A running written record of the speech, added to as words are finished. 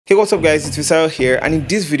Hey, what's up guys, it's Fisayo here, and in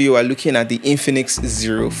this video we're looking at the Infinix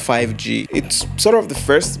Zero 5G. It's sort of the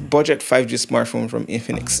first budget 5G smartphone from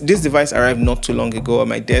Infinix. This device arrived not too long ago on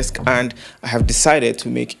my desk and I have decided to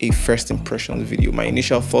make a first impression video, my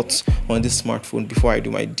initial thoughts on this smartphone before I do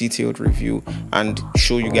my detailed review and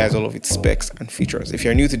show you guys all of its specs and features. If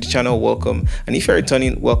you're new to the channel, welcome, and if you're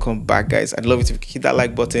returning, welcome back guys. I'd love it if you could hit that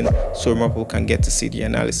like button so more people can get to see the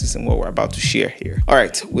analysis and what we're about to share here.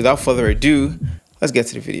 Alright, without further ado, let's get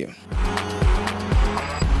to the video.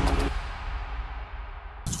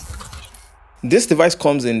 This device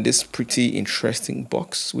comes in this pretty interesting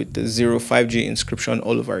box with the Zero 5G inscription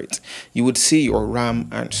all over it. You would see your RAM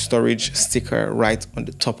and storage sticker right on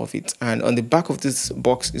the top of it, and on the back of this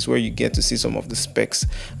box is where you get to see some of the specs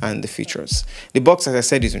and the features. The box, as I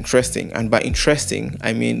said, is interesting, and by interesting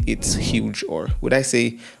I mean it's huge, or would I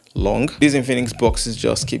say long. These Infinix boxes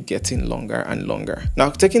just keep getting longer and longer. Now,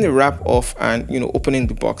 taking the wrap off and opening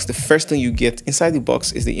the box, the first thing you get inside the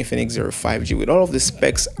box is the Infinix Zero 5G with all of the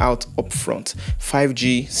specs out up front.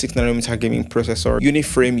 5G 6nm gaming processor,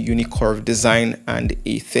 uniframe unicurve design, and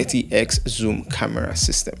a 30x zoom camera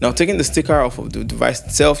system. Now, taking the sticker off of the device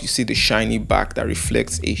itself, you see the shiny back that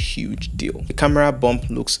reflects a huge deal. The camera bump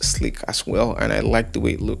looks sleek as well, and I like the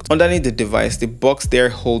way it looked. Underneath the device, the box there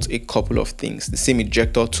holds a couple of things: the SIM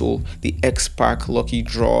ejector tool, the X-Pack Lucky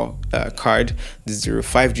Draw card, the Zero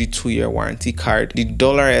 5G 2-year warranty card, the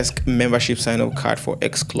 $esque membership sign-up card for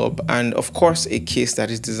X Club, and of course a case that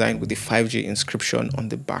is designed with the 5G inscription on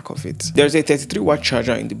the back of it. There's a 33-watt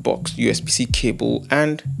charger in the box, USB-C cable,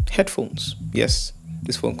 and headphones. Yes,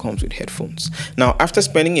 this phone comes with headphones. Now, after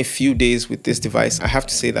spending a few days with this device, I have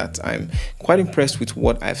to say that I'm quite impressed with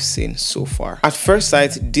what I've seen so far. At first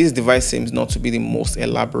sight, this device seems not to be the most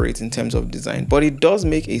elaborate in terms of design, but it does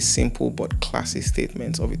make a simple but classy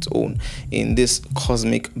statement of its own in this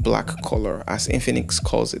cosmic black color, as Infinix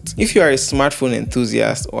calls it. If you are a smartphone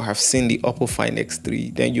enthusiast or have seen the Oppo Find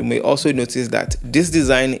X3, then you may also notice that this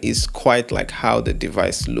design is quite like how the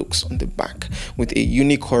device looks on the back, with a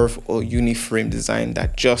unicurve or uniframe design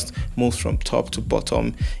that just moves from top to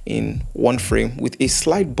bottom in one frame with a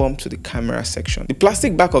slight bump to the camera section. The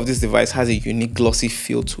plastic back of this device has a unique glossy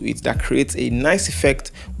feel to it that creates a nice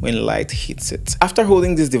effect when light hits it. After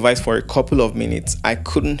holding this device for a couple of minutes, I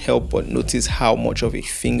couldn't help but notice how much of a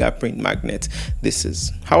fingerprint magnet this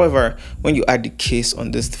is. However, when you add the case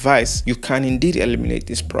on this device, you can indeed eliminate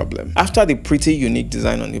this problem. After the pretty unique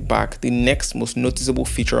design on the back, the next most noticeable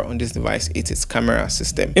feature on this device is its camera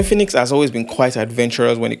system. Infinix has always been quite adventurous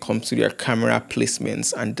when it comes to their camera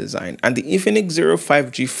placements and design, and the Infinix Zero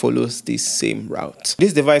 5G follows the same route.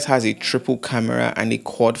 This device has a triple camera and a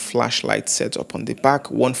quad flashlight setup on the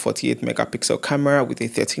back, one 48 megapixel camera with a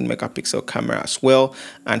 13 megapixel camera as well,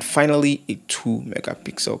 and finally a 2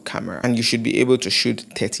 megapixel camera, and you should be able to shoot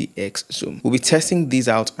 30x zoom. We'll be testing these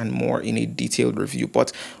out and more in a detailed review,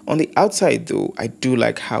 but on the outside though, I do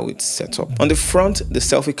like how it's set up. On the front, the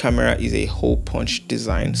selfie camera is a hole punch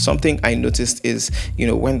design. Something I noticed is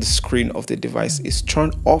when the screen of the device is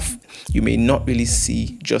turned off, you may not really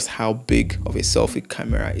see just how big of a selfie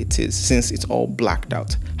camera it is since it's all blacked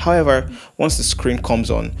out. However, once the screen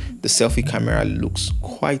comes on, the selfie camera looks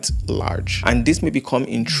quite large, and this may become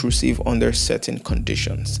intrusive under certain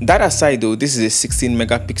conditions. That aside though, this is a 16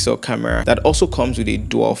 megapixel camera that also comes with a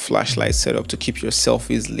dual flashlight setup to keep your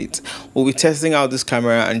selfies lit. We'll be testing out this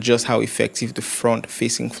camera and just how effective the front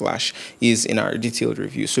facing flash is in our detailed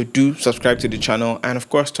review, so do subscribe to the channel and of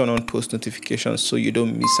course turn on post notifications so you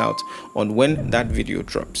don't miss out on when that video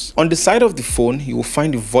drops. On the side of the phone, you will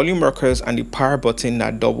find the volume rockers and the power button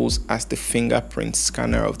that doubles as the fingerprint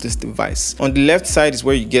scanner of this device. On the left side is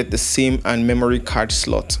where you get the SIM and memory card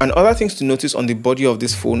slot. And other things to notice on the body of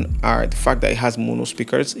this phone are the fact that it has mono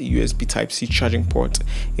speakers, a USB Type-C charging port,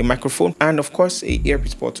 a microphone, and of course a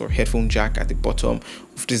earpiece port or headphone jack at the bottom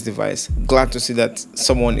of this device. Glad to see that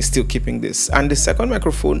someone is still keeping this. And the second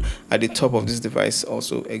microphone at the top of this device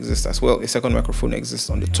also exists as well. A second microphone exists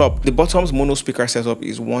on the top. The bottom's mono speaker setup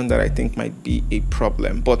is one that I think might be a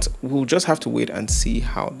problem, but we'll just have to wait and see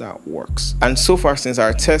how that works. And so far since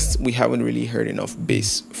our test, we haven't really heard enough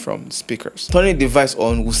bass from the speakers. Turning the device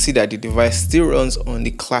on, we'll see that the device still runs on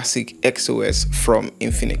the classic XOS from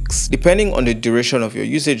Infinix. Depending on the duration of your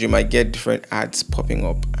usage, you might get different ads popping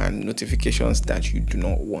up and notifications that you do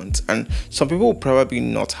not want, and some people will probably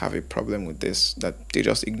not have a problem with this, that they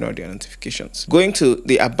just ignore their notifications. Going to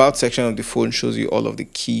the about section of the phone shows you all of the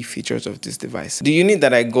key features of this device. The unit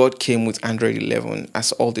that I got came with Android 11,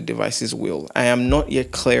 as all the devices will. I am not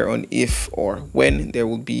yet clear on if or when there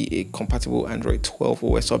will be a compatible Android 12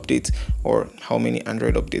 OS update or how many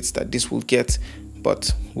Android updates that this will get,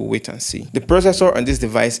 but we'll wait and see. The processor on this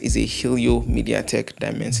device is a Helio MediaTek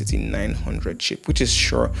Dimensity 900 chip, which is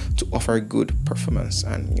sure to offer good performance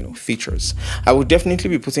and features. I will definitely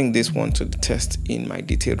be putting this one to the test in my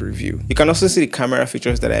detailed review. You can also see the camera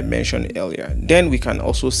features that I mentioned earlier. Then we can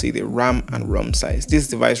also see the RAM and ROM size. This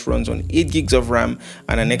device runs on 8 gigs of RAM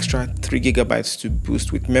and an extra 3 gigabytes to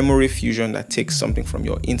boost with memory fusion that takes something from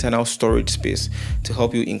your internal storage space to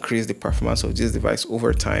help you increase the performance of this device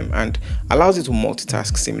over time and allows you to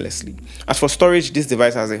multitask seamlessly. As for storage, this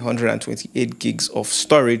device has 128 gigs of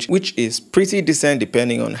storage, which is pretty decent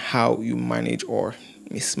depending on how you manage or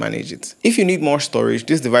mismanage it. If you need more storage,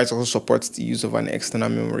 this device also supports the use of an external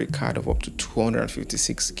memory card of up to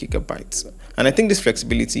 256 gigabytes. And I think this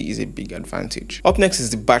flexibility is a big advantage. Up next is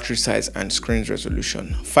the battery size and screen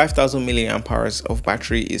resolution. 5000 milliamp hours of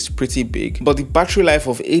battery is pretty big, but the battery life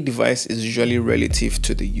of a device is usually relative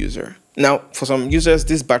to the user. Now, for some users,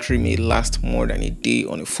 this battery may last more than a day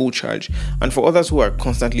on a full charge, and for others who are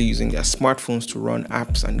constantly using their smartphones to run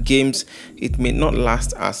apps and games, it may not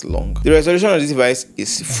last as long. The resolution of this device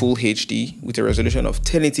is Full HD with a resolution of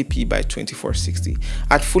 1080p by 2460.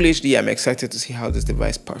 At Full HD, I'm excited to see how this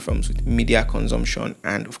device performs with media consumption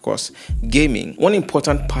and, of course, gaming. One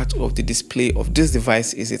important part of the display of this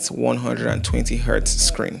device is its 120Hz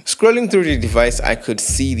screen. Scrolling through the device, I could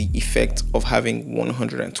see the effect of having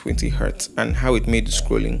 120Hz and how it made the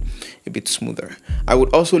scrolling a bit smoother. I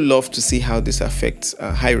would also love to see how this affects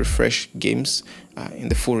high refresh games in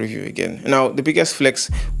the full review again. Now, the biggest flex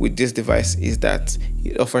with this device is that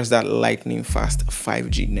it offers that lightning fast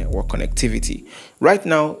 5G network connectivity. Right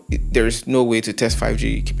now, there is no way to test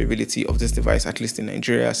 5G capability of this device, at least in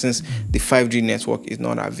Nigeria, since the 5G network is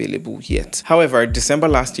not available yet. However, December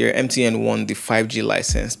last year, MTN won the 5G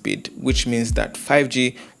license bid, which means that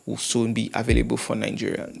 5G will soon be available for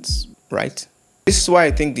Nigerians, right? This is why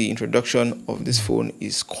I think the introduction of this phone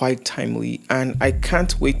is quite timely, and I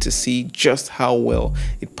can't wait to see just how well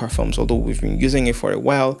it performs, although we've been using it for a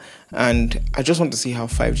while, and I just want to see how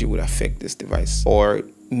 5G would affect this device, or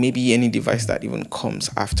maybe any device that even comes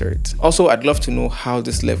after it. Also, I'd love to know how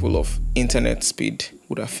this level of internet speed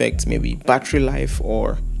would affect maybe battery life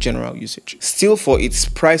or general usage. Still, for its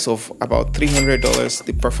price of about $300,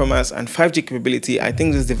 the performance and 5G capability, I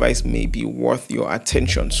think this device may be worth your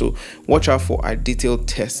attention. So watch out for a detailed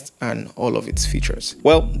test and all of its features.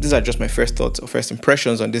 Well, these are just my first thoughts or first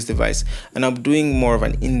impressions on this device, and I'm doing more of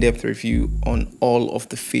an in-depth review on all of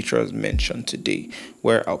the features mentioned today,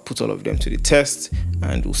 where I'll put all of them to the test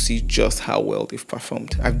and we'll see just how well they've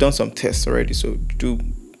performed. I've done some tests already, so do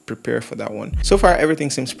prepare for that one. So far, everything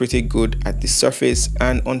seems pretty good at the surface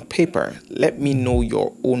and on paper. Let me know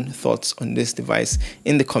your own thoughts on this device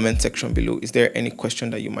in the comment section below. Is there any question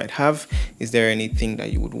that you might have? Is there anything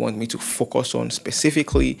that you would want me to focus on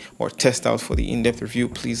specifically or test out for the in-depth review?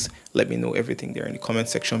 Please let me know everything there in the comment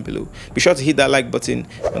section below. Be sure to hit that like button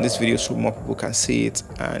on this video so more people can see it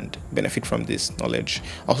and benefit from this knowledge.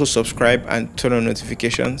 Also subscribe and turn on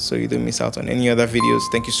notifications so you don't miss out on any other videos.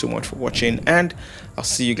 Thank you so much for watching, and I'll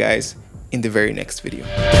see you guys in the very next video.